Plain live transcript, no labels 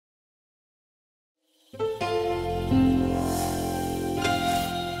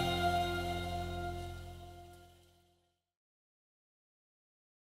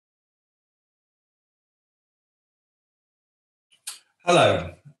Hello,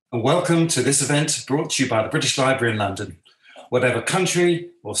 and welcome to this event brought to you by the British Library in London. Whatever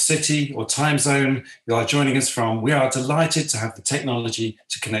country or city or time zone you are joining us from, we are delighted to have the technology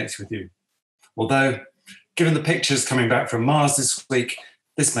to connect with you. Although, given the pictures coming back from Mars this week,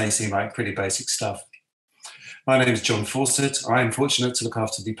 this may seem like pretty basic stuff. My name is John Fawcett. I am fortunate to look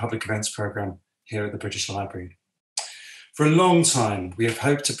after the public events programme here at the British Library. For a long time, we have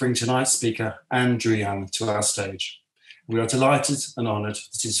hoped to bring tonight's speaker, Druyan, to our stage. We are delighted and honoured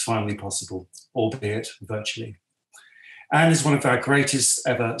that it is finally possible, albeit virtually. Anne is one of our greatest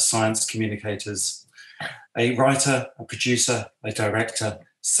ever science communicators, a writer, a producer, a director,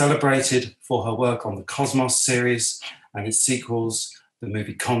 celebrated for her work on the Cosmos series and its sequels, the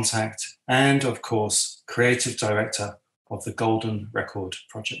movie Contact, and of course, creative director of the Golden Record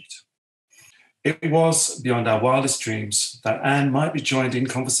Project. It was beyond our wildest dreams that Anne might be joined in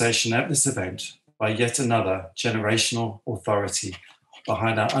conversation at this event by yet another generational authority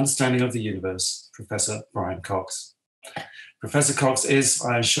behind our understanding of the universe, Professor Brian Cox. Professor Cox is,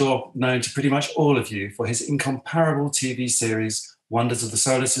 I am sure, known to pretty much all of you for his incomparable TV series, Wonders of the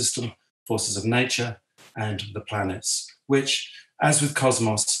Solar System, Forces of Nature, and The Planets, which, as with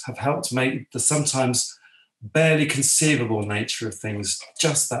Cosmos, have helped make the sometimes barely conceivable nature of things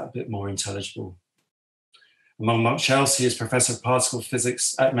just that bit more intelligible. Among much else, he is Professor of Particle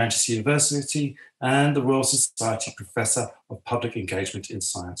Physics at Manchester University and the Royal Society Professor of Public Engagement in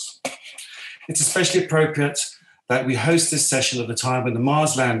Science. It's especially appropriate that we host this session at a time when the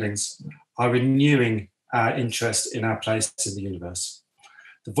Mars landings are renewing our interest in our place in the universe.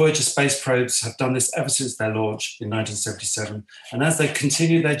 The Voyager space probes have done this ever since their launch in 1977, and as they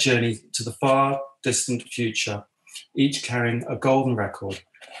continue their journey to the far distant future, each carrying a golden record,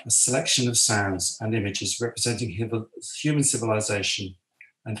 a selection of sounds and images representing human civilization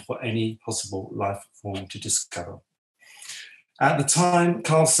and for any possible life form to discover. At the time,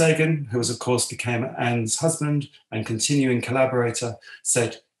 Carl Sagan, who of course became Anne's husband and continuing collaborator,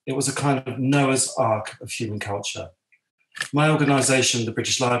 said it was a kind of Noah's Ark of human culture. My organisation, the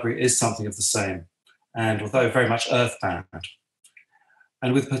British Library, is something of the same, and although very much earthbound,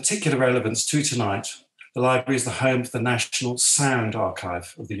 and with particular relevance to tonight, the library is the home of the National Sound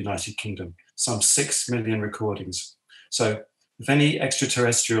Archive of the United Kingdom, some 6 million recordings. So if any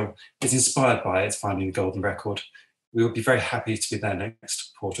extraterrestrial is inspired by it finding the golden record, we would be very happy to be their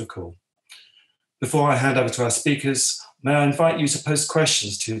next port of call. Before I hand over to our speakers, may I invite you to post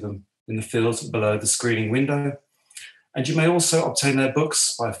questions to them in the field below the screening window. And you may also obtain their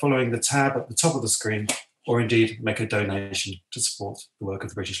books by following the tab at the top of the screen, or indeed make a donation to support the work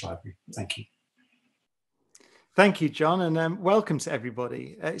of the British Library. Thank you. Thank you, John, and welcome to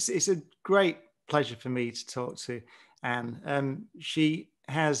everybody. It's a great pleasure for me to talk to Anne. She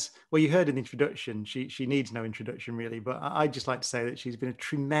has, well, you heard in the introduction, she needs no introduction really, but I'd just like to say that she's been a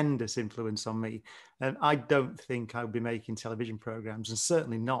tremendous influence on me. And I don't think I would be making television programs, and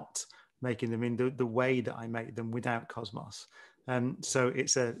certainly not making them in the way that I make them without Cosmos. So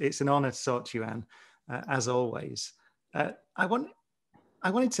it's an honor to talk to you, Anne, as always. I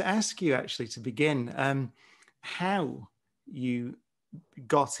wanted to ask you actually to begin, how you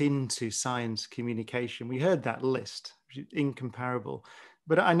got into science communication. We heard that list, which is incomparable,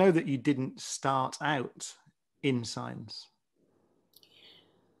 but I know that you didn't start out in science.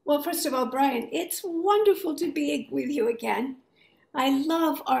 Well, first of all, Brian, it's wonderful to be with you again. I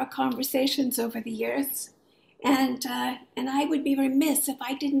love our conversations over the years, and I would be remiss if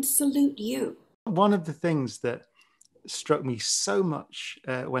I didn't salute you. One of the things that struck me so much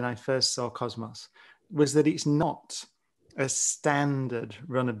when I first saw Cosmos was that it's not a standard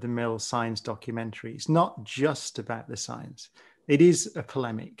run-of-the-mill science documentary. It's not just about the science. It is a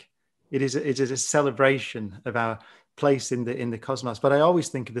polemic. It is a celebration of our place in the cosmos. But I always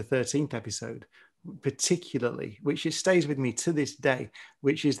think of the 13th episode, particularly, which it stays with me to this day,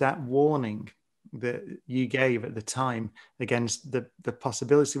 which is that warning that you gave at the time against the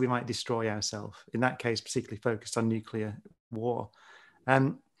possibility we might destroy ourselves. In that case, particularly focused on nuclear war.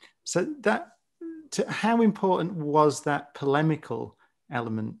 So how important was that polemical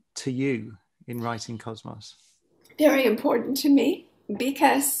element to you in writing Cosmos? Very important to me,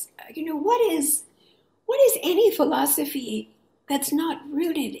 because what is any philosophy that's not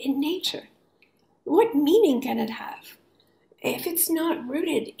rooted in nature? What meaning can it have if it's not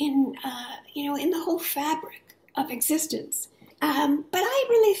rooted in the whole fabric of existence? But I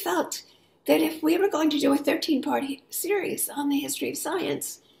really felt that if we were going to do a 13-part series on the history of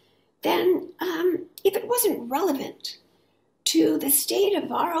science, then if it wasn't relevant to the state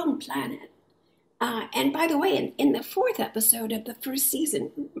of our own planet, and by the way, in the 4th episode of the first season,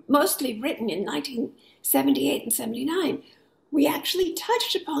 mostly written in 1978 and 79, we actually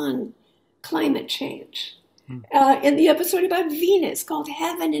touched upon climate change in the episode about Venus called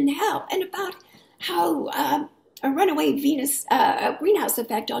Heaven and Hell, and about how a runaway Venus, a greenhouse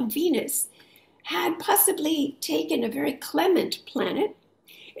effect on Venus had possibly taken a very clement planet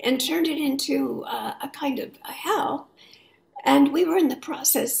and turned it into a kind of a hell. And we were in the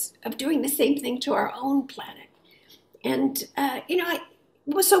process of doing the same thing to our own planet. And, it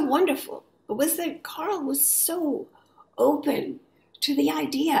was so wonderful. It was that Carl was so open to the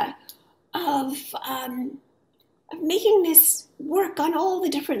idea of making this work on all the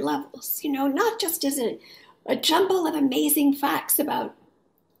different levels, not just as a jumble of amazing facts about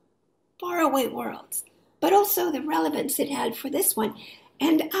faraway worlds, but also the relevance it had for this one.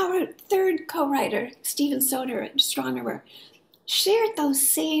 And our third co-writer, Stephen Soder, astronomer, shared that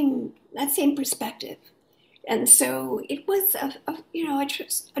same perspective. And so it was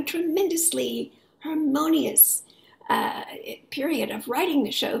a tremendously harmonious period of writing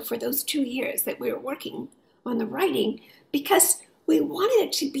the show for those 2 years that we were working on the writing, because we wanted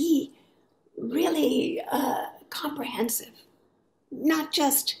it to be really comprehensive, not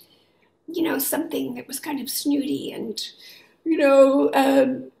just, something that was kind of snooty and,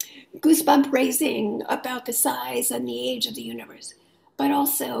 goosebump raising about the size and the age of the universe, but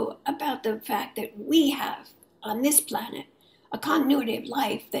also about the fact that we have on this planet a continuity of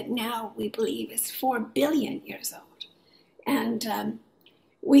life that now we believe is 4 billion years old. And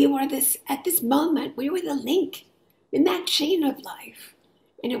we were at this moment, we were the link in that chain of life.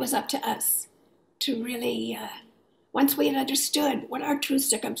 And it was up to us to really, once we had understood what our true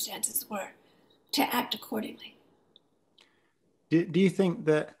circumstances were, to act accordingly. Do you think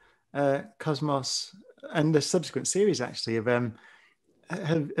that Cosmos and the subsequent series actually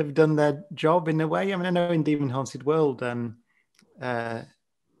have done their job in a way? I mean, I know in Demon Haunted World,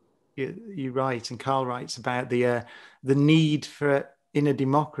 you write, and Carl writes about the need in a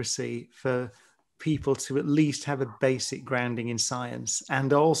democracy for people to at least have a basic grounding in science,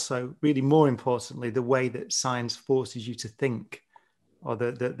 and also, really more importantly, the way that science forces you to think, or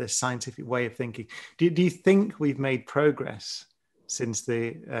the scientific way of thinking. Do you think we've made progress since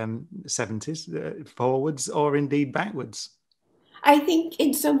the 70s forwards, or indeed backwards? I think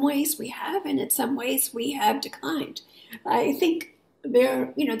in some ways we have, and in some ways we have declined. I think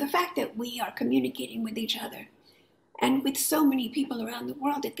the fact that we are communicating with each other and with so many people around the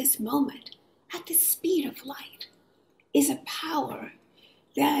world at this moment, at the speed of light, is a power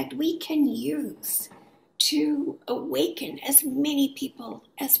that we can use to awaken as many people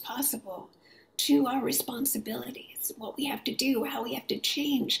as possible to our responsibilities, what we have to do, how we have to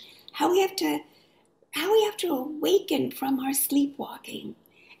change, how we have to awaken from our sleepwalking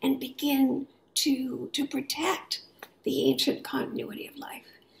and begin to protect the ancient continuity of life.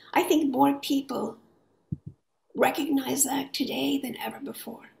 I think more people recognize that today than ever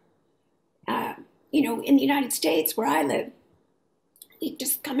before. In the United States, where I live,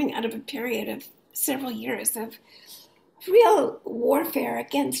 just coming out of a period of several years of real warfare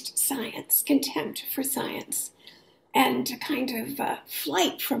against science, contempt for science, and a kind of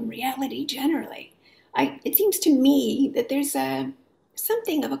flight from reality generally. It seems to me that there's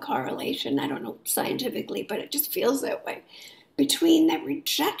something of a correlation, I don't know scientifically, but it just feels that way, between that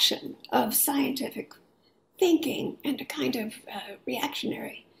rejection of scientific thinking and a kind of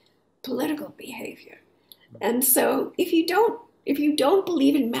reactionary political behavior. And so if you don't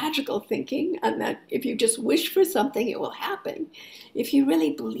believe in magical thinking, and that if you just wish for something, it will happen, if you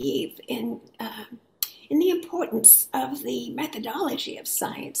really believe in the importance of the methodology of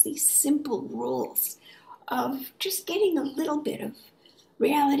science, these simple rules of just getting a little bit of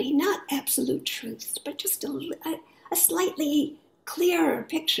reality, not absolute truths, but just a slightly clearer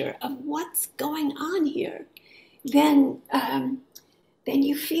picture of what's going on here, then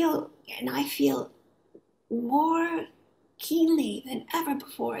you feel, and I feel, more keenly than ever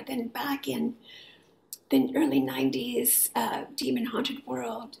before, than back in the early 90s Demon Haunted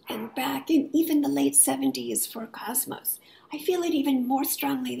World, and back in even the late 70s for Cosmos. I feel it even more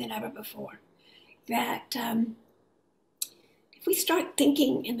strongly than ever before, that if we start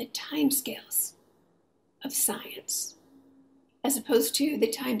thinking in the timescales of science, as opposed to the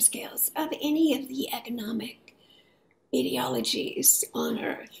timescales of any of the economic ideologies on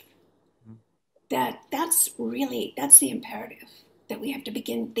Earth, that's the imperative, that we have to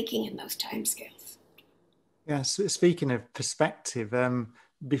begin thinking in those timescales. Yeah, so speaking of perspective,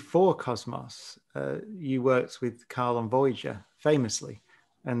 before Cosmos, you worked with Carl on Voyager, famously,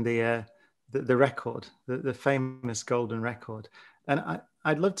 and the record, the famous golden record. And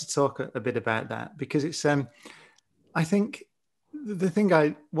I'd love to talk a bit about that, because it's, I think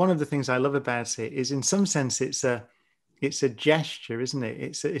one of the things I love about it is, in some sense, it's a it's a gesture, isn't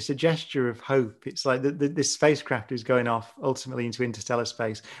it? It's a gesture of hope. It's like this spacecraft is going off ultimately into interstellar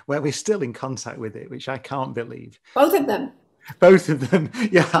space, where we're still in contact with it, which I can't believe. Both of them. Both of them,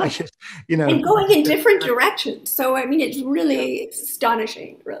 yeah. I just, and going in different directions. So I mean, it's really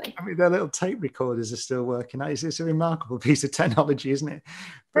astonishing, really. I mean, their little tape recorders are still working. It's a remarkable piece of technology, isn't it?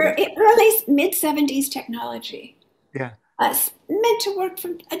 But early mid-70s technology. Yeah. Meant to work for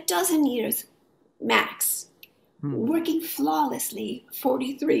a dozen years max. Working flawlessly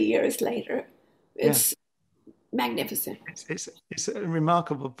 43 years later. It's magnificent. It's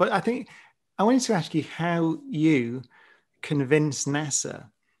remarkable. But I think I wanted to ask you how you convince NASA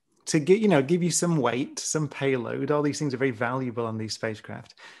to give you some weight, some payload. All these things are very valuable on these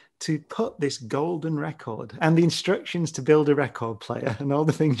spacecraft, to put this golden record and the instructions to build a record player and all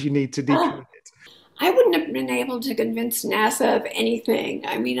the things you need to decode it. I wouldn't have been able to convince NASA of anything.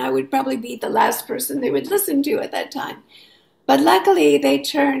 I mean, I would probably be the last person they would listen to at that time. But luckily, they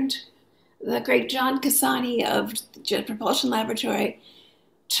turned, the great John Cassani of the Jet Propulsion Laboratory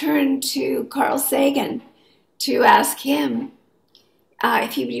turned to Carl Sagan to ask him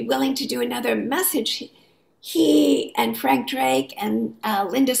if he'd be willing to do another message. He and Frank Drake and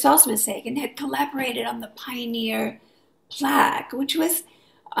Linda Salzman Sagan had collaborated on the Pioneer plaque, which was,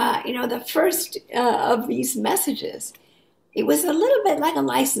 the first of these messages. It was a little bit like a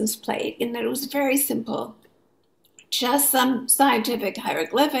license plate in that it was very simple, just some scientific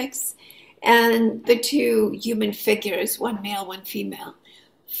hieroglyphics and the two human figures, one male, one female,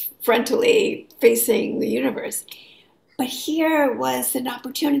 frontally facing the universe. But here was an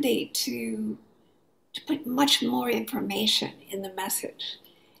opportunity to put much more information in the message.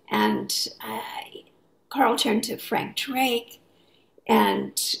 And Carl turned to Frank Drake,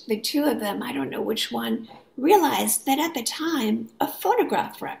 and the two of them, I don't know which one, realized that at the time, a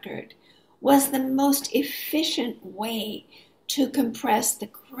phonograph record was the most efficient way to compress the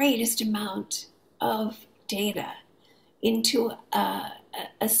greatest amount of data into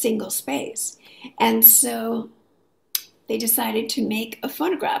a single space. And so they decided to make a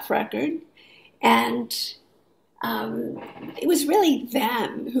phonograph record, and it was really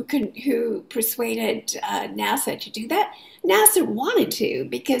them who persuaded NASA to do that. NASA wanted to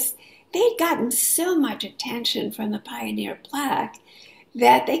because they'd gotten so much attention from the Pioneer plaque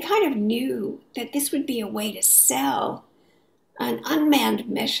that they kind of knew that this would be a way to sell an unmanned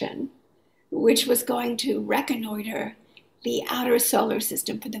mission, which was going to reconnoiter the outer solar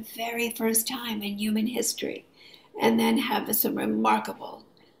system for the very first time in human history, and then have some remarkable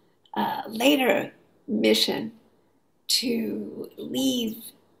later mission to leave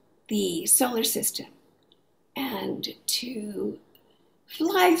the solar system and to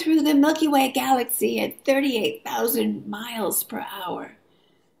fly through the Milky Way galaxy at 38,000 miles per hour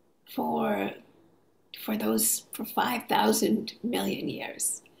for 5,000 million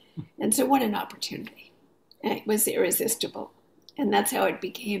years. And so what an opportunity. And it was irresistible. And that's how it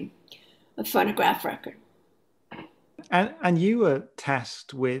became a phonograph record. And you were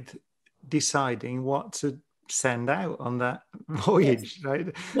tasked with deciding what to send out on that voyage, yes. Right?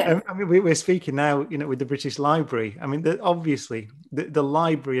 Yes. I mean, we're speaking now, with the British Library. I mean, obviously, the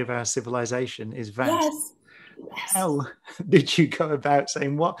library of our civilization is vast. Yes. Yes. How did you go about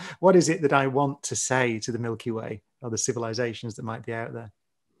saying, what is it that I want to say to the Milky Way or the civilizations that might be out there?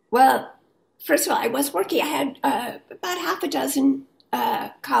 Well, first of all, I was working. I had about half a dozen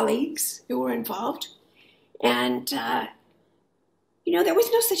colleagues who were involved. And, there was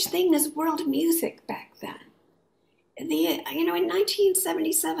no such thing as world music back then. In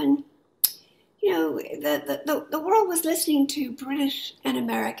 1977, the world was listening to British and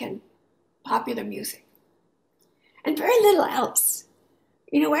American popular music. And very little else.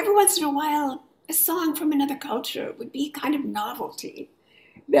 Every once in a while, a song from another culture would be kind of novelty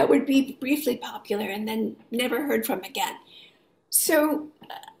that would be briefly popular and then never heard from again. So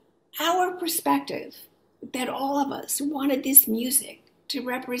our perspective that all of us wanted this music to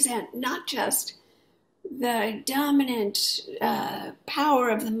represent not just the dominant power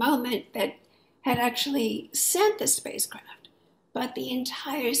of the moment that had actually sent the spacecraft, but the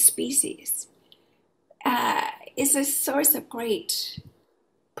entire species, is a source of great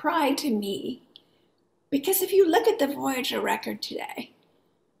pride to me. Because if you look at the Voyager record today,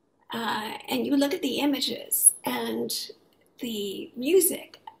 and you look at the images and the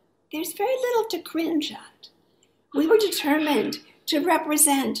music, there's very little to cringe at. We were determined to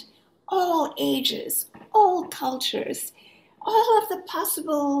represent all ages, all cultures, all of the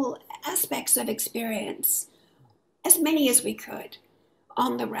possible aspects of experience, as many as we could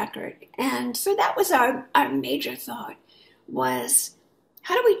on the record. And so that was our major thought, was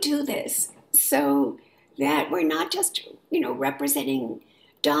how do we do this so that we're not just, representing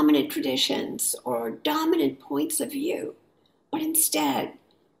dominant traditions or dominant points of view, but instead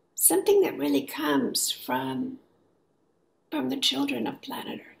something that really comes from the children of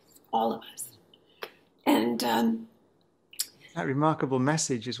planet Earth, all of us. And that remarkable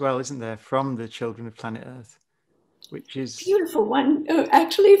message as well, isn't there, from the children of planet Earth, which is beautiful one,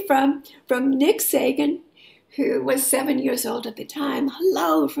 actually from Nick Sagan, who was 7 years old at the time.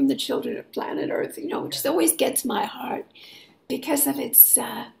 Hello from the children of planet Earth, which always gets my heart because of its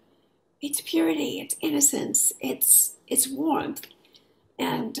purity, its innocence, its warmth,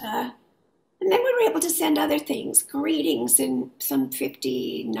 and then we were able to send other things, greetings in some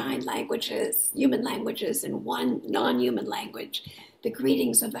 59 languages, human languages, and one non-human language, the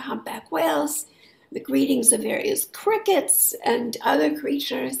greetings of the humpback whales, the greetings of various crickets and other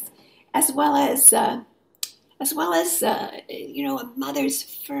creatures, as well as a mother's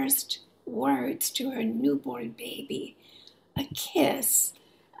first words to her newborn baby, a kiss,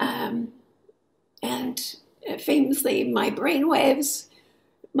 and famously my brainwaves,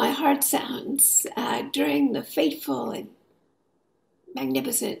 my heart sounds during the fateful and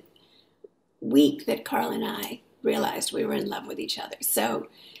magnificent week that Carl and I realized we were in love with each other. So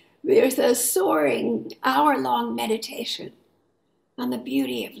there's a soaring hour-long meditation on the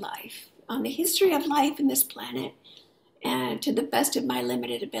beauty of life, on the history of life in this planet, and to the best of my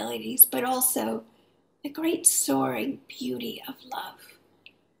limited abilities, but also the great soaring beauty of love.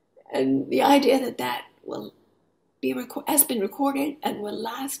 And the idea that will has been recorded and will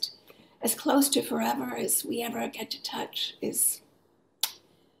last as close to forever as we ever get to touch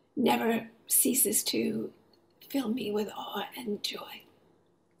never ceases to fill me with awe and joy.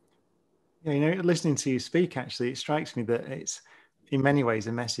 Yeah, listening to you speak, actually, it strikes me that it's in many ways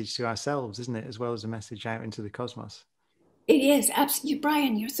a message to ourselves, isn't it, as well as a message out into the cosmos. It is, absolutely.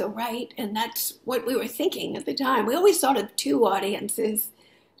 Brian, you're so right. And that's what we were thinking at the time. We always thought of two audiences,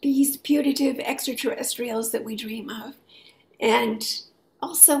 these putative extraterrestrials that we dream of, and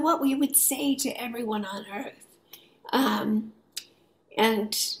also what we would say to everyone on Earth.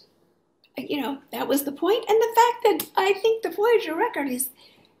 That was the point. And the fact that I think the Voyager record is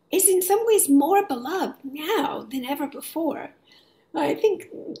in some ways more beloved now than ever before. I think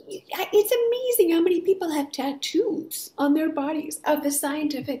it's amazing how many people have tattoos on their bodies of the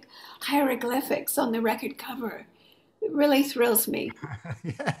scientific hieroglyphics on the record cover. It really thrills me.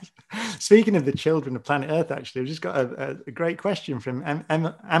 Yeah. Speaking of the children of planet Earth, actually, I've just got a great question from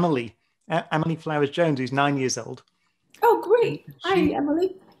Emily Flowers Jones, who's 9 years old. Oh, great. Hi,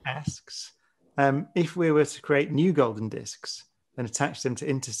 Emily. Asks, if we were to create new golden discs and attach them to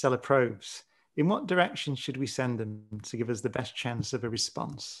interstellar probes, in what direction should we send them to give us the best chance of a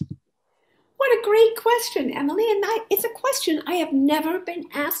response? What a great question, Emily. And it's a question I have never been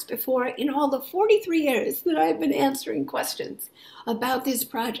asked before in all the 43 years that I've been answering questions about this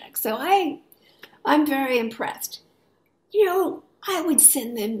project. So I'm very impressed. I would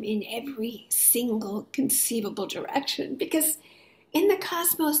send them in every single conceivable direction, because in the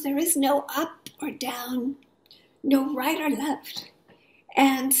cosmos, there is no up or down, no right or left.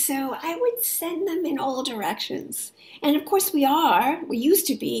 And so I would send them in all directions. And of course we used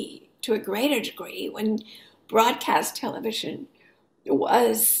to be, to a greater degree, when broadcast television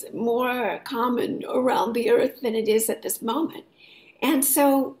was more common around the Earth than it is at this moment. And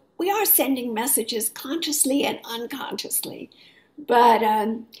so we are sending messages consciously and unconsciously. But,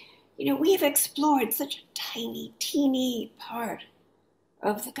 we have explored such a tiny, teeny part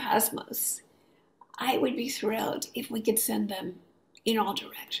of the cosmos. I would be thrilled if we could send them in all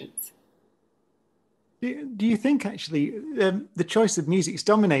directions. Do you think, actually, the choice of music is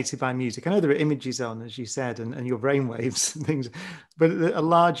dominated by music? I know there are images on, as you said, and your brainwaves and things, but a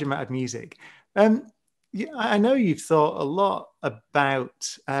large amount of music. I know you've thought a lot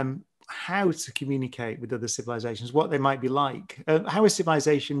about how to communicate with other civilizations, what they might be like, how a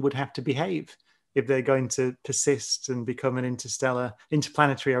civilization would have to behave if they're going to persist and become an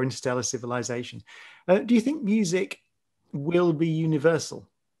interplanetary or interstellar civilization. Do you think music will be universal?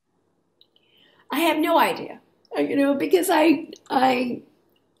 I have no idea, because I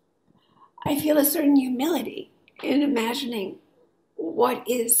feel a certain humility in imagining what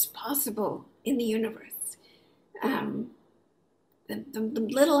is possible in the universe. The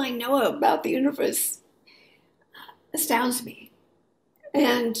little I know about the universe astounds me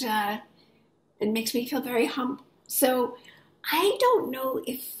and makes me feel very humble. So I don't know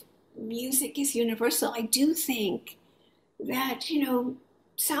if music is universal. I do think that,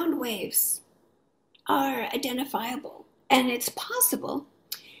 sound waves are identifiable, and it's possible.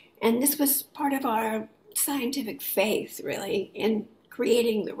 And this was part of our scientific faith, really, in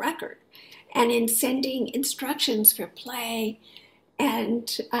creating the record. and in sending instructions for play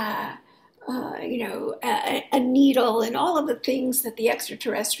and a needle and all of the things that the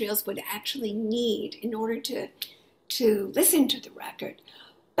extraterrestrials would actually need in order to listen to the record.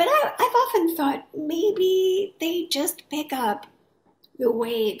 But I've often thought maybe they just pick up the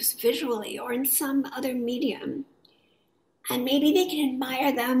waves visually or in some other medium, and maybe they can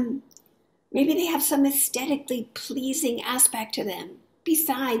admire them. Maybe they have some aesthetically pleasing aspect to them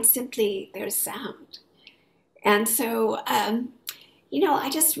besides simply their sound. And so, I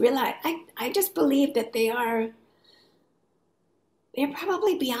just realized, I just believe that they're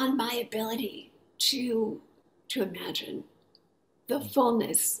probably beyond my ability to imagine the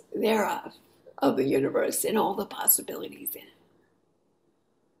fullness thereof of the universe and all the possibilities in it.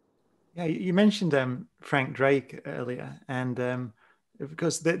 Yeah, you mentioned Frank Drake earlier, and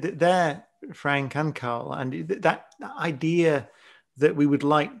because they're Frank and Carl, and that idea that we would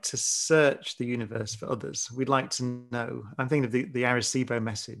like to search the universe for others, we'd like to know. I'm thinking of the Arecibo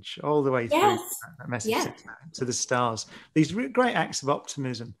message all the way through that message to the stars. These great acts of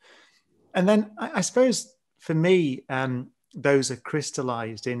optimism, and then I suppose for me, those are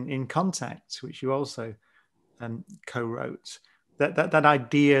crystallized in Contact, which you also co-wrote. That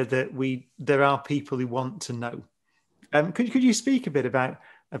idea that there are people who want to know. Could you speak a bit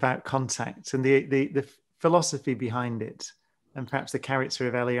about Contact and the philosophy behind it, and perhaps the character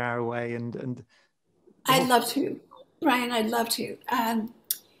of Ellie Arroway and I'd love to, Brian. I'd love to.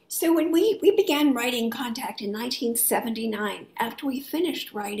 So when we began writing Contact in 1979, after we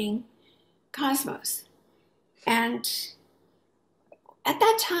finished writing Cosmos, and at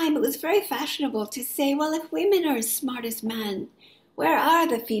that time it was very fashionable to say, well, if women are as smart as men, where are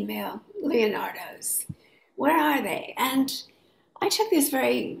the female Leonardos? Where are they? And I took this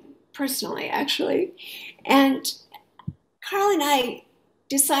very personally, actually. And Carl and I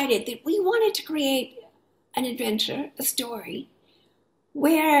decided that we wanted to create an adventure, a story,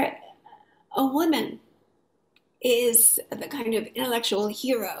 where a woman is the kind of intellectual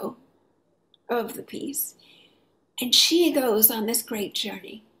hero of the piece, and she goes on this great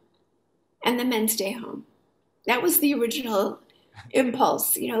journey, and the men stay home. That was the original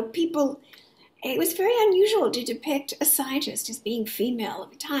impulse. It was very unusual to depict a scientist as being female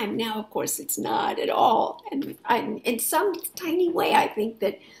at the time. Now, of course, it's not at all. And in some tiny way, I think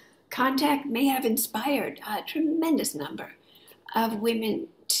that Contact may have inspired a tremendous number of women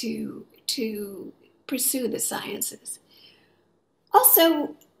to pursue the sciences.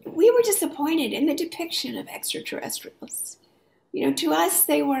 Also, we were disappointed in the depiction of extraterrestrials. To us,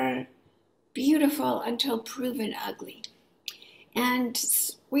 they were beautiful until proven ugly. And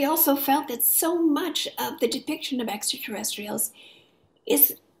we also felt that so much of the depiction of extraterrestrials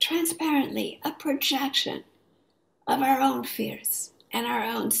is transparently a projection of our own fears and our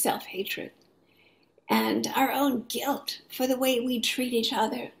own self-hatred and our own guilt for the way we treat each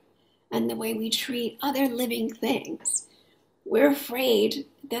other and the way we treat other living things. We're afraid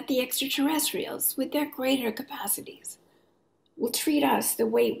that the extraterrestrials, with their greater capacities, will treat us the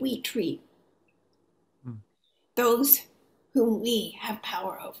way we treat those whom we have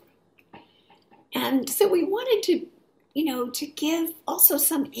power over. And so we wanted to give also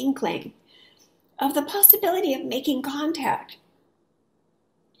some inkling of the possibility of making contact.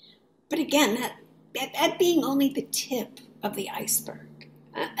 But again, that being only the tip of the iceberg,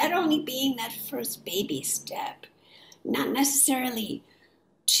 that only being that first baby step, not necessarily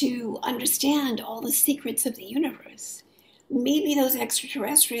to understand all the secrets of the universe. Maybe those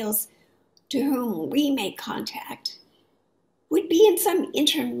extraterrestrials to whom we make contact would be in some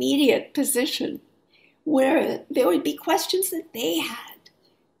intermediate position where there would be questions that they had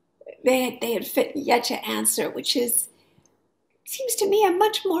yet to answer, which seems to me a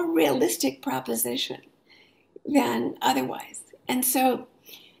much more realistic proposition than otherwise. And so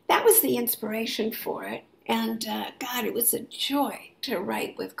that was the inspiration for it. And God, it was a joy to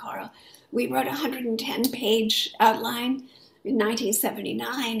write with Carl. We wrote a 110-page outline in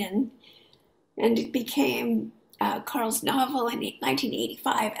 1979, and it became Carl's novel in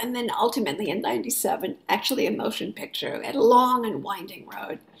 1985, and then ultimately in 97, actually a motion picture at a long and winding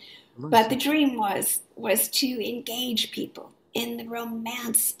road. But the dream was to engage people in the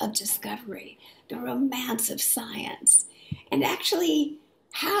romance of discovery, the romance of science, and actually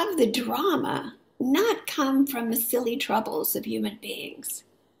have the drama not come from the silly troubles of human beings,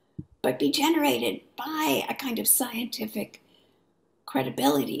 but be generated by a kind of scientific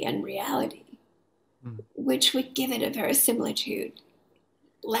credibility and reality, which would give it a verisimilitude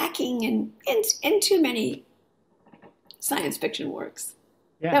lacking in too many science fiction works.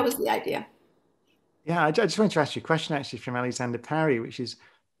 Yeah. That was the idea. Yeah, I just wanted to ask you a question actually from Alexander Parry, which is,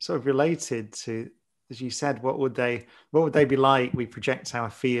 sort of related to, as you said, what would they be like? We project our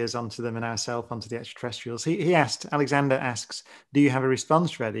fears onto them and ourselves onto the extraterrestrials. Alexander asks, do you have a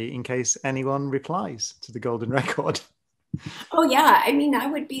response ready in case anyone replies to the golden record? Oh, yeah. I mean, I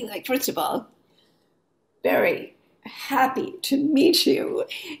would be like, first of all, very happy to meet you.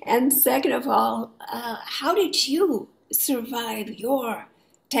 And second of all, how did you survive your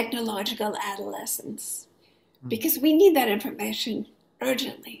technological adolescence? Because we need that information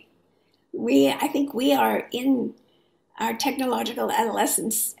urgently. I think we are in our technological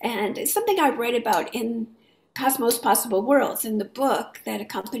adolescence, and it's something I write about in Cosmos Possible Worlds, in the book that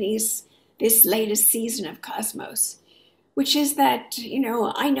accompanies this latest season of Cosmos, which is that,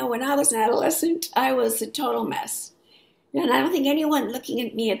 I know when I was an adolescent, I was a total mess. And I don't think anyone looking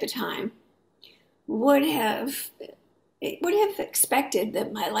at me at the time would have expected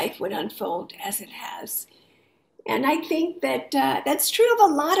that my life would unfold as it has. And I think that that's true of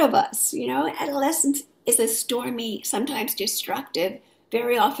a lot of us. Adolescence is a stormy, sometimes destructive,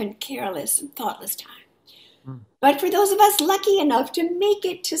 very often careless and thoughtless time. But for those of us lucky enough to make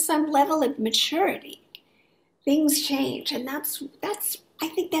it to some level of maturity, things change. And I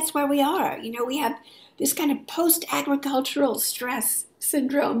think that's where we are. We have this kind of post-agricultural stress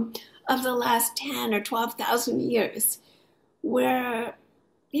syndrome of the last 10 or 12,000 years, where,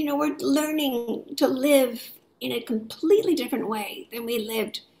 we're learning to live in a completely different way than we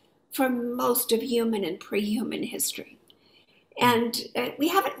lived for most of human and pre-human history. And we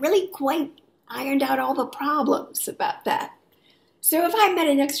haven't really quite ironed out all the problems about that. So if I met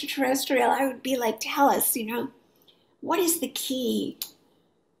an extraterrestrial, I would be like, tell us, what is the key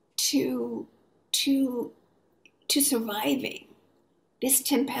to surviving this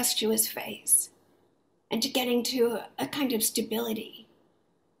tempestuous phase and to getting to a kind of stability,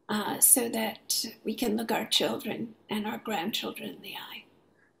 so that we can look our children and our grandchildren in the eye.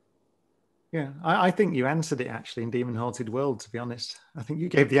 Yeah, I think you answered it actually in Demon Haunted World, to be honest. I think you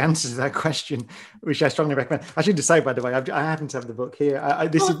gave the answer to that question, which I strongly recommend. I should just say, by the way, I happen to have the book here.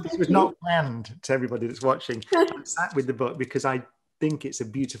 This was not planned to everybody that's watching. I sat with the book because I think it's a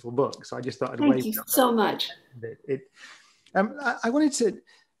beautiful book. So I just thought I'd wave. Thank you so much. I wanted to,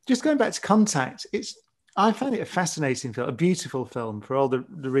 just going back to Contact, I find it a fascinating film, a beautiful film for all the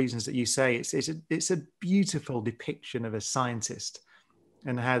reasons that you say. It's a beautiful depiction of a scientist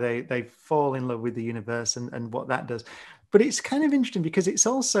and how they fall in love with the universe and what that does. But it's kind of interesting because it's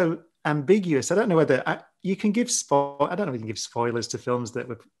also ambiguous. I don't know whether you can give I don't know if you can give spoilers to films that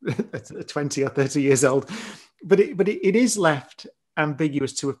were 20 or 30 years old, but it is left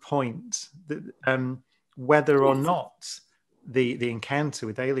ambiguous to a point that whether or not the encounter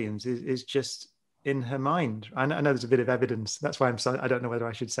with aliens is just in her mind. I know there's a bit of evidence. That's why I don't know whether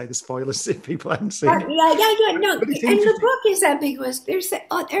I should say the spoilers if people haven't seen it. No. And the book is ambiguous. There is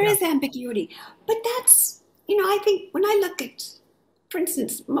ambiguity. But that's, I think when I look at, for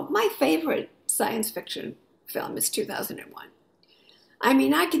instance, my favorite science fiction film is 2001. I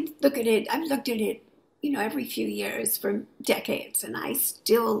mean, I could look at it. I've looked at it, every few years for decades, and I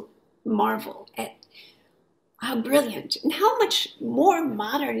still marvel at how brilliant and how much more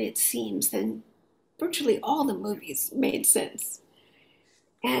modern it seems than virtually all the movies made since.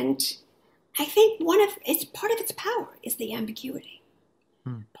 And I think part of its power is the ambiguity.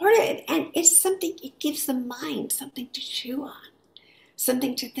 Part of it, and it's something, it gives the mind something to chew on,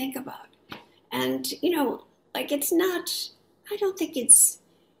 something to think about. And, it's not, I don't think it's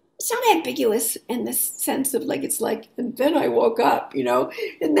not ambiguous in the sense of and then I woke up, in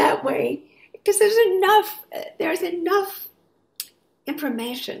that way, because there's enough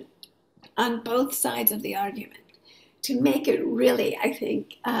information on both sides of the argument to make it really, I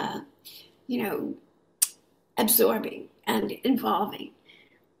think, absorbing and involving.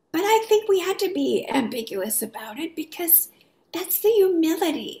 But I think we had to be ambiguous about it because that's the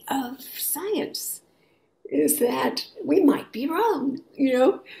humility of science, is that we might be wrong,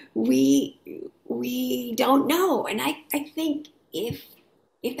 we don't know. And I think if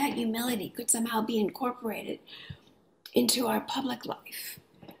that humility could somehow be incorporated into our public life,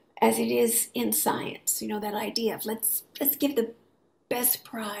 as it is in science, that idea of let's give the best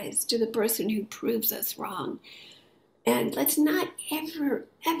prize to the person who proves us wrong. And let's not ever,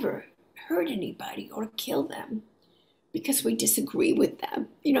 ever hurt anybody or kill them because we disagree with them.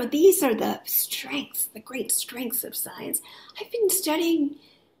 These are the strengths, the great strengths of science. I've been studying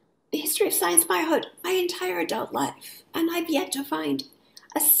the history of science my entire adult life, and I've yet to find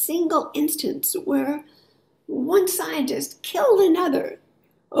a single instance where one scientist killed another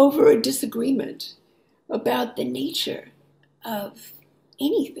over a disagreement about the nature of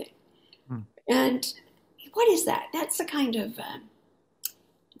anything. And what is that? That's a kind of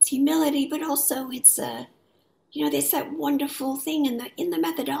it's humility, but also it's there's that wonderful thing in the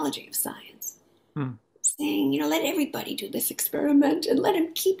methodology of science, saying, let everybody do this experiment and let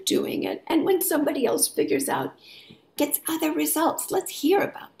them keep doing it. And when somebody else figures out, gets other results, let's hear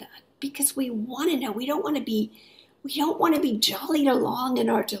about that, because we want to know. We don't want to be jollied along in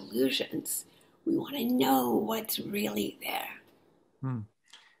our delusions. We want to know what's really there.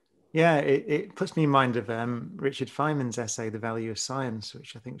 Yeah, it puts me in mind of Richard Feynman's essay, The Value of Science,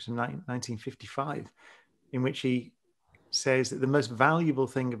 which I think was from 1955, in which he says that the most valuable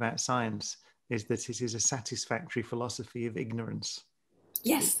thing about science is that it is a satisfactory philosophy of ignorance.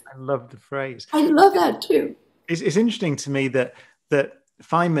 Yes. I love the phrase. I love that too. It's interesting to me that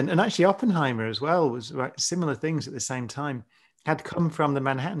Feynman, and actually Oppenheimer as well, was similar things at the same time, had come from the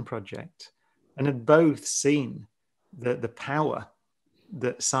Manhattan Project and had both seen the power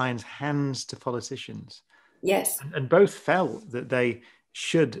that science hands to politicians. Yes. And both felt that they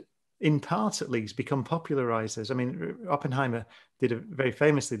should, in part at least, become popularizers. I mean, Oppenheimer did very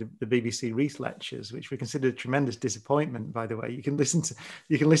famously the BBC Reith lectures, which were considered a tremendous disappointment, by the way. You can listen to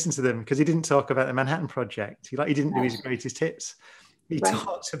them, because he didn't talk about the Manhattan Project. He didn't do his greatest hits. He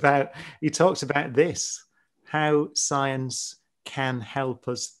talked about this, how science can help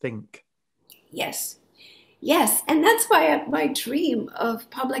us think. Yes. Yes, and that's why my dream of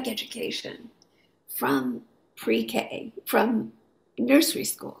public education from pre-K, from nursery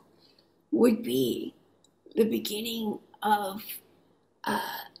school, would be the beginning of a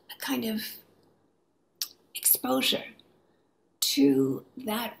kind of exposure to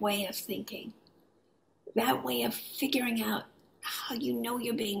that way of thinking, that way of figuring out how you know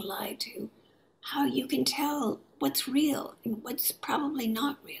you're being lied to, how you can tell what's real and what's probably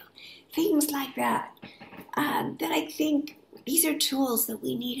not real, things like that. That I think these are tools that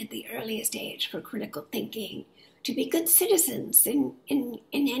we need at the earliest age for critical thinking, to be good citizens in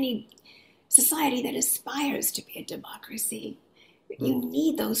any society that aspires to be a democracy. You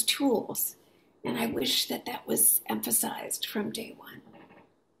need those tools. And I wish that was emphasized from day one.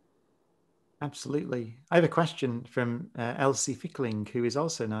 Absolutely. I have a question from Elsie Fickling, who is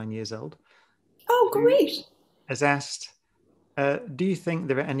also 9 years old. Oh, great. Has asked, do you think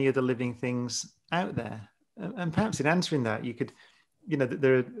there are any other living things out there? And perhaps in answering that, you could,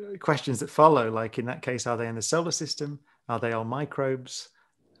 there are questions that follow, like in that case, are they in the solar system? Are they all microbes,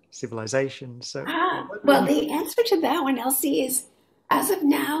 civilizations? So, well, the answer to that one, Elsie, is as of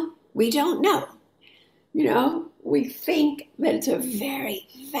now, we don't know. We think that it's a very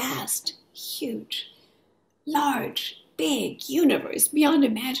vast, huge, large, big universe beyond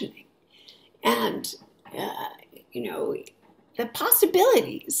imagining. And, the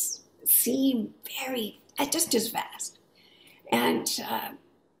possibilities seem just as vast. And,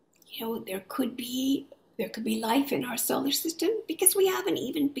 there could be life in our solar system, because we haven't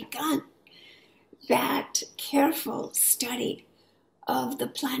even begun that careful study of the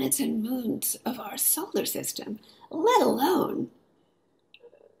planets and moons of our solar system, let alone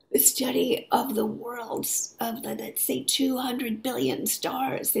the study of the worlds of the, let's say, 200 billion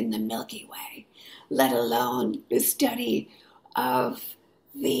stars in the Milky Way, let alone the study of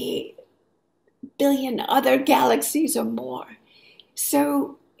the billion other galaxies or more.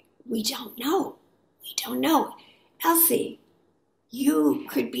 So we don't know. We don't know. Elsie, you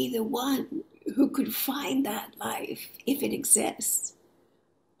could be the one who could find that life, if it exists,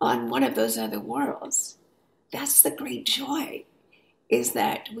 on one of those other worlds. That's the great joy, is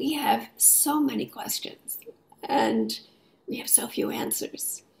that we have so many questions and we have so few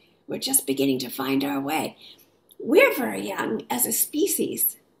answers. We're just beginning to find our way. We're very young as a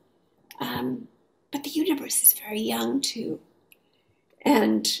species, but the universe is very young too.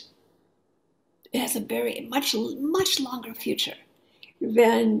 And it has a very much longer future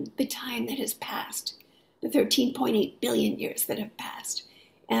than the time that has passed, the 13.8 billion years that have passed.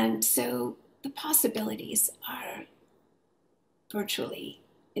 And so the possibilities are virtually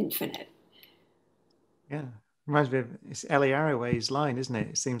infinite. Yeah, reminds me of it's Ellie Arroway's line, isn't it?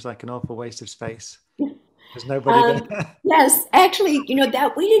 It seems like an awful waste of space. There's nobody there. Yes, actually,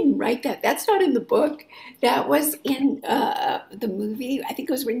 that we didn't write that. That's not in the book. That was in the movie. I think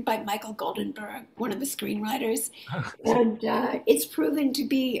it was written by Michael Goldenberg, one of the screenwriters. And it's proven to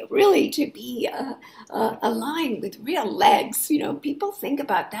be a line with real legs. People think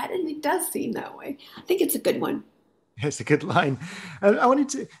about that, and it does seem that way. I think it's a good one. It's a good line. I wanted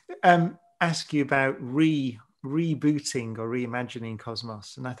to ask you about rebooting or reimagining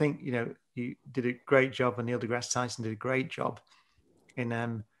Cosmos. And I think, you did a great job, and Neil deGrasse Tyson did a great job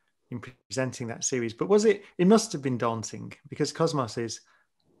in presenting that series. But it must have been daunting, because Cosmos is,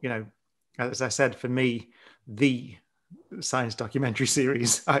 as I said, for me, the science documentary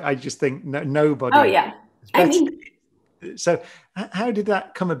series. I just think nobody. Oh yeah, I mean, so how did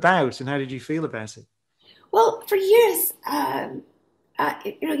that come about, and how did you feel about it? well, for years,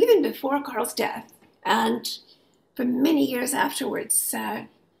 even before Carl's death, and for many years afterwards, I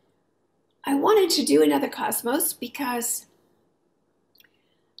wanted to do another Cosmos because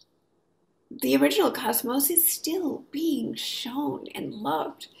the original Cosmos is still being shown and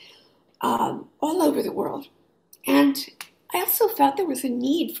loved all over the world. And I also felt there was a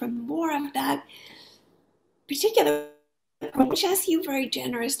need for more of that particular, which, as you very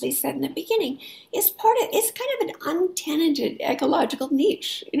generously said in the beginning, is kind of an untenanted ecological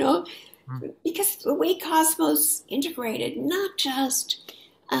niche, because the way Cosmos integrated not just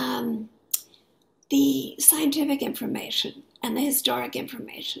the scientific information and the historic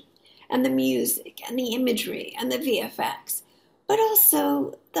information and the music and the imagery and the VFX, but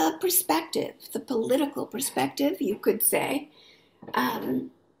also the perspective, the political perspective, you could say,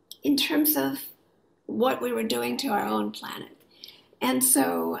 in terms of what we were doing to our own planet. And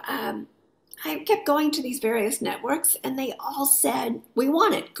so I kept going to these various networks, and they all said, we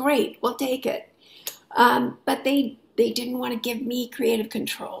want it, great, we'll take it. But they didn't want to give me creative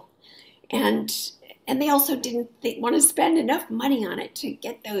control. And they also didn't want to spend enough money on it to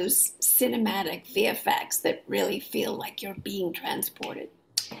get those cinematic VFX that really feel like you're being transported.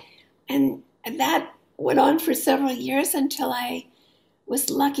 And that went on for several years until I was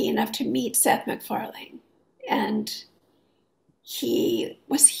lucky enough to meet Seth MacFarlane. And he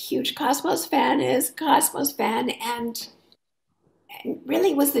was a huge Cosmos fan, is a Cosmos fan, and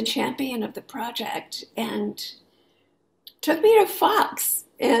really was the champion of the project, and took me to Fox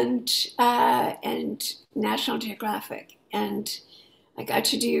and National Geographic. And I got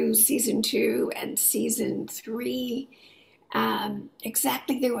to do season 2 and season 3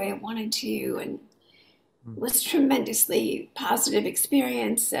 exactly the way I wanted to, and it was tremendously positive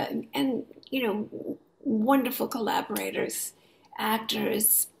experience, and wonderful collaborators,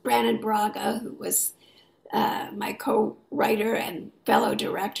 actors, Brandon Braga, who was my co-writer and fellow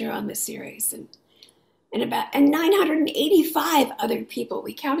director on the series, and 985 other people,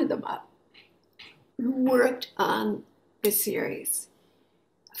 we counted them up, who worked on the series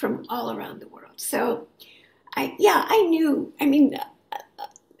from all around the world. So I knew,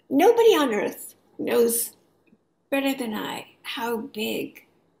 nobody on earth knows better than I how big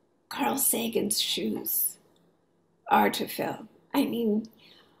Carl Sagan's shoes are to fill.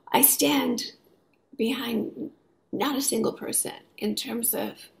 I stand behind not a single person in terms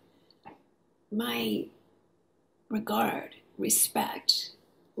of my regard, respect,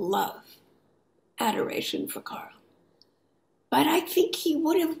 love, adoration for Carl. But I think he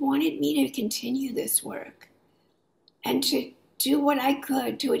would have wanted me to continue this work and to do what I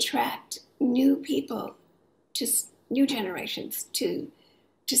could to attract new people, to new generations, to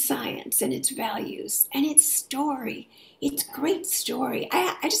science and its values and its story, its great story.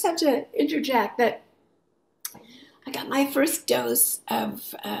 I just have to interject that I got my first dose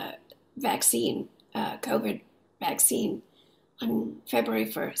of vaccine, COVID vaccine, on February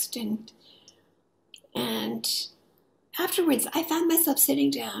 1st. And afterwards, I found myself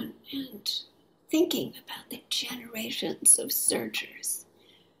sitting down and thinking about the generations of searchers,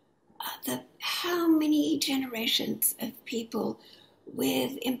 how many generations of people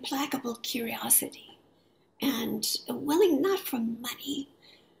with implacable curiosity and willing, not for money,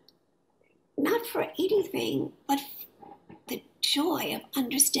 not for anything, but the joy of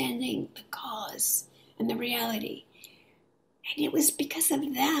understanding the cause and the reality. And it was because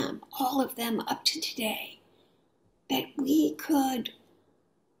of them, all of them up to today, that we could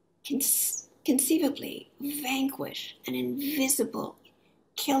conceivably vanquish an invisible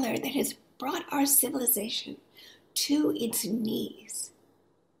killer that has brought our civilization to its knees.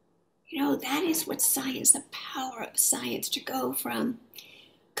 That is what science, the power of science, to go from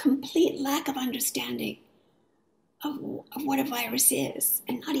complete lack of understanding of what a virus is,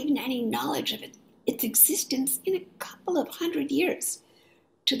 and not even any knowledge of its existence in a couple of 100 years,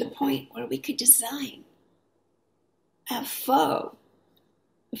 to the point where we could design a foe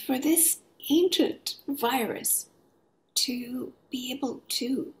for this ancient virus to be able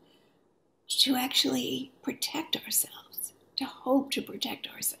to actually protect ourselves, to hope to protect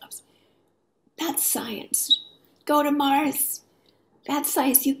ourselves. That's science. Go to Mars. That's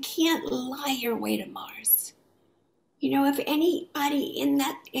science. You can't lie your way to Mars. If anybody in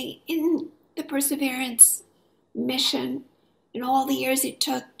the Perseverance mission, in all the years it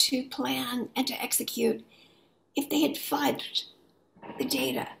took to plan and to execute, if they had fudged the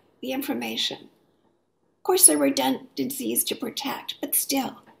data, the information, of course there were redundancies to protect, but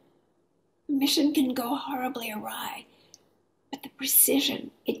still, the mission can go horribly awry. But the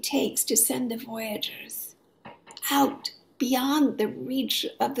precision it takes to send the Voyagers out beyond the reach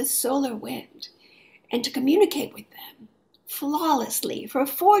of the solar wind and to communicate with them flawlessly for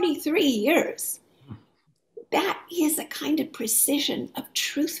 43 years, that is a kind of precision of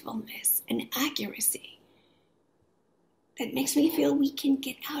truthfulness and accuracy that makes me feel we can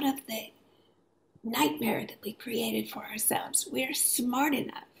get out of the nightmare that we created for ourselves. We're smart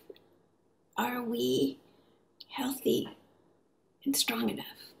enough. Are we healthy and strong enough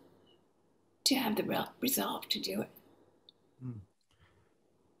to have the resolve to do it?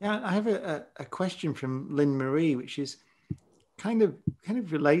 Yeah, I have a question from Lynn Marie, which is kind of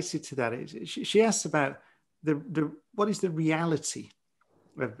related to that. She asks about what is the reality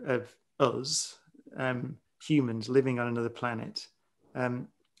of us humans living on another planet, and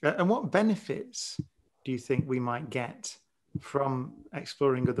what benefits do you think we might get from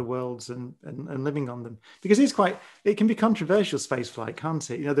exploring other worlds and living on them? Because it can be controversial, spaceflight, can't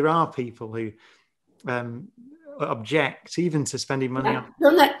it? You know, there are people who object even to spending money on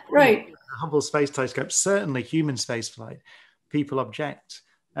right. the Hubble Space Telescope. Certainly human spaceflight, people object.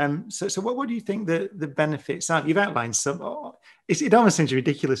 So what do you think the benefits are? You've outlined some. It almost seems a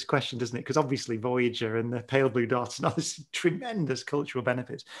ridiculous question, doesn't it? Because obviously Voyager and the pale blue dot and all this tremendous cultural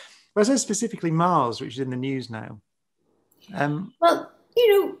benefits. But I say specifically Mars, which is in the news now. Well,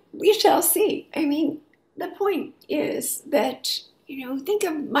 we shall see. I mean, the point is that, think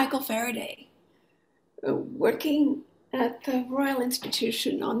of Michael Faraday working at the Royal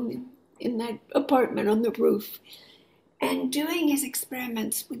Institution in that apartment on the roof and doing his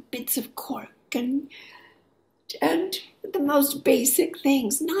experiments with bits of cork and the most basic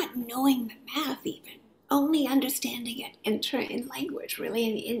things, not knowing the math even, only understanding it in language,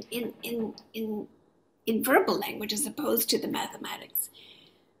 really, in verbal language as opposed to the mathematics.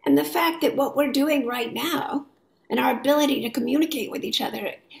 And the fact that what we're doing right now and our ability to communicate with each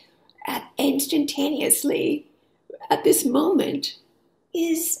other instantaneously at this moment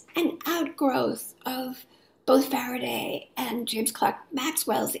is an outgrowth of both Faraday and James Clerk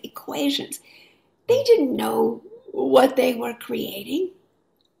Maxwell's equations. They didn't know what they were creating,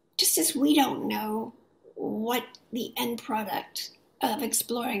 just as we don't know what the end product of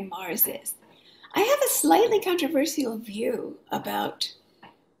exploring Mars is. I have a slightly controversial view about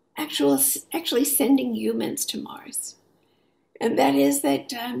actually sending humans to Mars. And that is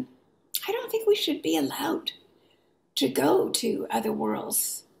that I don't think we should be allowed to go to other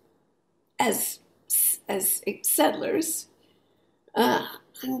worlds as settlers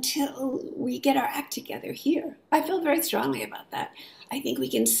until we get our act together here. I feel very strongly about that. I think we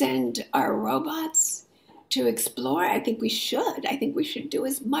can send our robots to explore. I think we should. I think we should do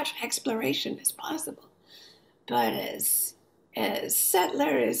as much exploration as possible. But as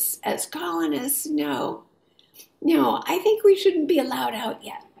settlers, as colonists, no. I think we shouldn't be allowed out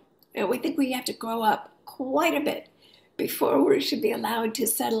yet. We think we have to grow up quite a bit before we should be allowed to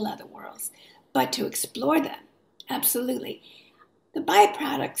settle other worlds. But to explore them, absolutely. The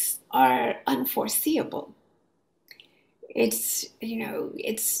byproducts are unforeseeable. We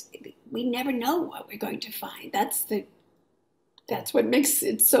never know what we're going to find. That's what makes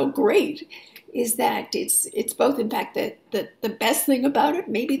it so great, is that it's both, in fact, the best thing about it,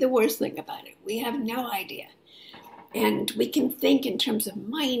 maybe the worst thing about it. We have no idea. And we can think in terms of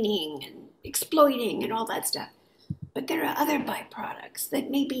mining and exploiting and all that stuff. But there are other byproducts that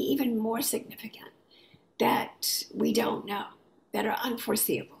may be even more significant that we don't know, that are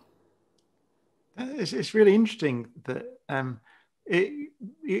unforeseeable. It's really interesting that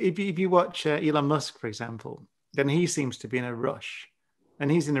if you watch Elon Musk, for example, then he seems to be in a rush.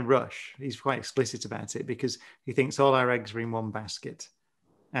 And he's in a rush. He's quite explicit about it because he thinks all our eggs are in one basket.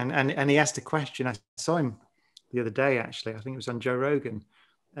 And he asked a question. I saw him the other day, actually. I think it was on Joe Rogan,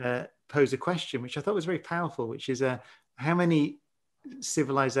 pose a question, which I thought was very powerful, which is how many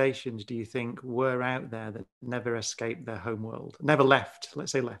civilizations do you think were out there that never escaped their homeworld, never left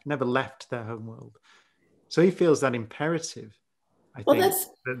their homeworld? So he feels that imperative, I think,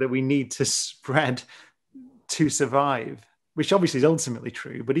 that we need to spread to survive, which obviously is ultimately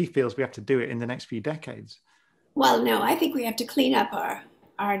true, but he feels we have to do it in the next few decades. Well, no, I think we have to clean up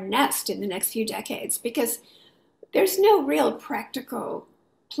our nest in the next few decades, because there's no real practical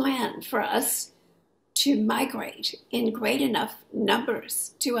plan for us to migrate in great enough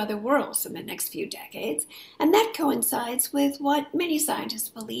numbers to other worlds in the next few decades. And that coincides with what many scientists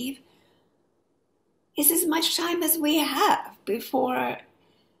believe is as much time as we have before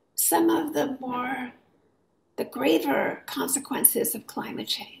some of the graver consequences of climate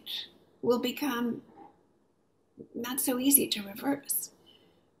change will become not so easy to reverse.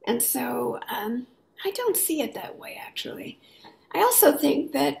 And so I don't see it that way, actually. I also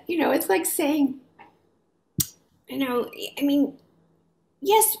think that, it's like saying, I mean,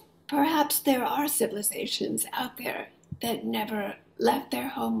 yes, perhaps there are civilizations out there that never left their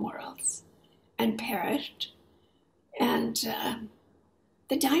home worlds and perished. And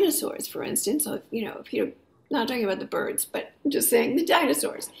the dinosaurs, for instance, so, if you're not talking about the birds, but I'm just saying the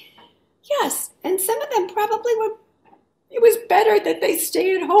dinosaurs. Yes, and some of them probably were, it was better that they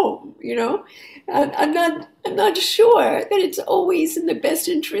stay at home, I'm not sure that it's always in the best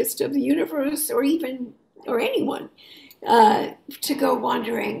interest of the universe or anyone to go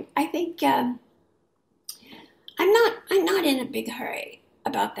wandering. I think I'm not in a big hurry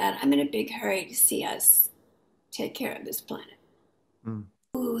about that. I'm in a big hurry to see us take care of this planet.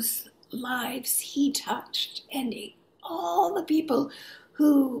 Whose lives he touched, and all the people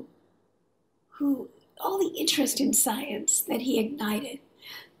who all the interest in science that he ignited.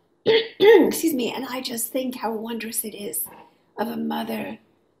 Excuse me. And I just think how wondrous it is of a mother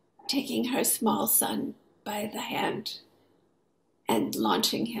taking her small son by the hand and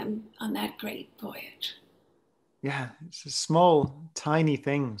launching him on that great voyage. Yeah, it's the small, tiny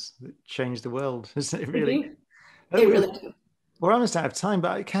things that change the world, isn't it, really? They really do. We're almost out of time,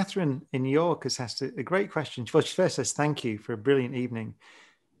 but Catherine in New York has asked a great question. Well, she first says, thank you for a brilliant evening.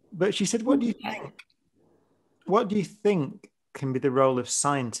 But she said, what do you think can be the role of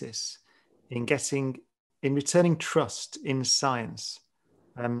scientists in returning trust in science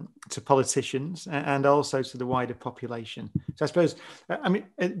to politicians and also to the wider population? So I suppose,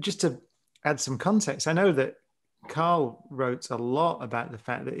 just to add some context, I know that Carl wrote a lot about the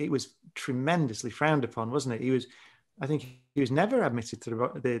fact that it was tremendously frowned upon, wasn't it? I think he was never admitted to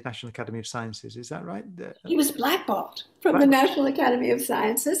the National Academy of Sciences. Is that right? He was blackballed from the National Academy of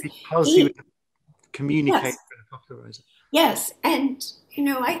Sciences. Because he was a communicator and a popularizer. Yes. And,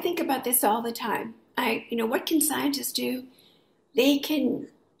 I think about this all the time. What can scientists do? They can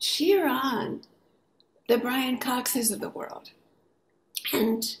cheer on the Brian Coxes of the world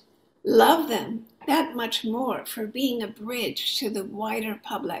and love them that much more for being a bridge to the wider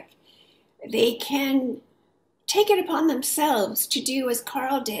public. They can take it upon themselves to do as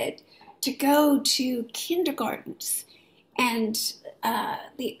Carl did, to go to kindergartens and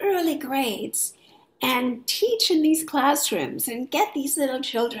the early grades and teach in these classrooms and get these little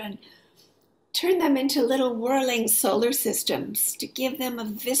children, turn them into little whirling solar systems to give them a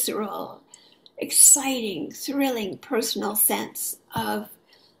visceral, exciting, thrilling personal sense of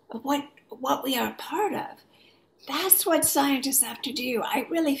what we are a part of. That's what scientists have to do. I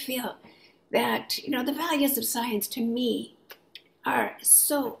really feel that, the values of science to me are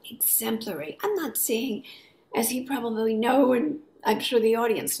so exemplary. I'm not saying, as you probably know, and I'm sure the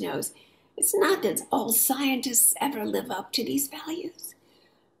audience knows, it's not that all scientists ever live up to these values,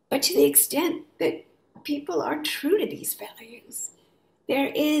 but to the extent that people are true to these values,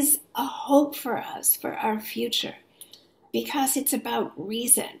 there is a hope for us, for our future, because it's about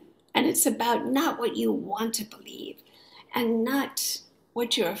reason, and it's about not what you want to believe, and not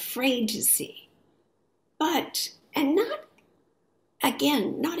what you're afraid to see, and not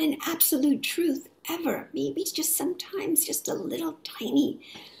an absolute truth ever. Maybe it's just sometimes just a little tiny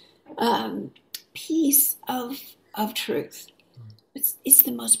piece of truth. It's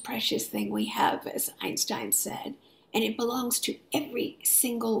the most precious thing we have, as Einstein said, and it belongs to every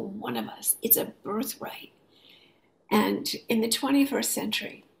single one of us. It's a birthright. And in the 21st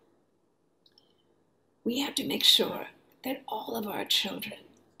century, we have to make sure that all of our children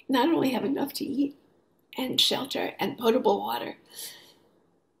not only have enough to eat and shelter and potable water,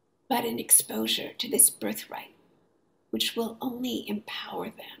 but an exposure to this birthright, which will only empower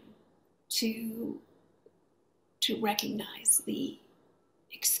them to recognize the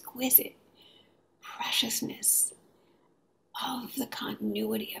exquisite preciousness of the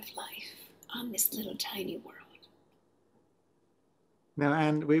continuity of life on this little tiny world. Now,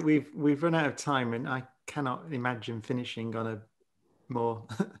 and we've run out of time, and I cannot imagine finishing on a more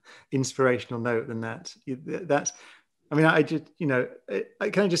inspirational note than that. Can I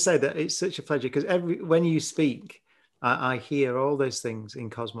just say that it's such a pleasure, because when you speak, I hear all those things in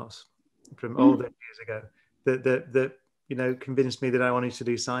Cosmos from all those years ago that convinced me that I wanted to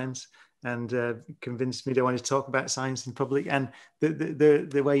do science, and convinced me that I wanted to talk about science in public. And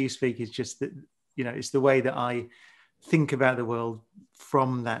the way you speak is just that, it's the way that I think about the world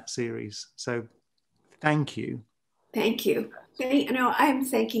from that series. So thank you. Thank you. I'm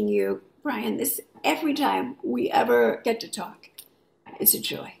thanking you, Brian. Every time we ever get to talk, it's a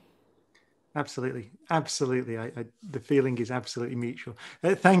joy. Absolutely. The feeling is absolutely mutual.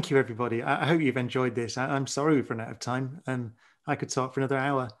 Thank you, everybody. I hope you've enjoyed this. I'm sorry we've run out of time. I could talk for another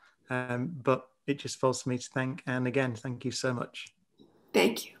hour, but it just falls to me to thank Anne again. Thank you so much.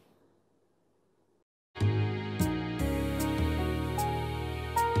 Thank you.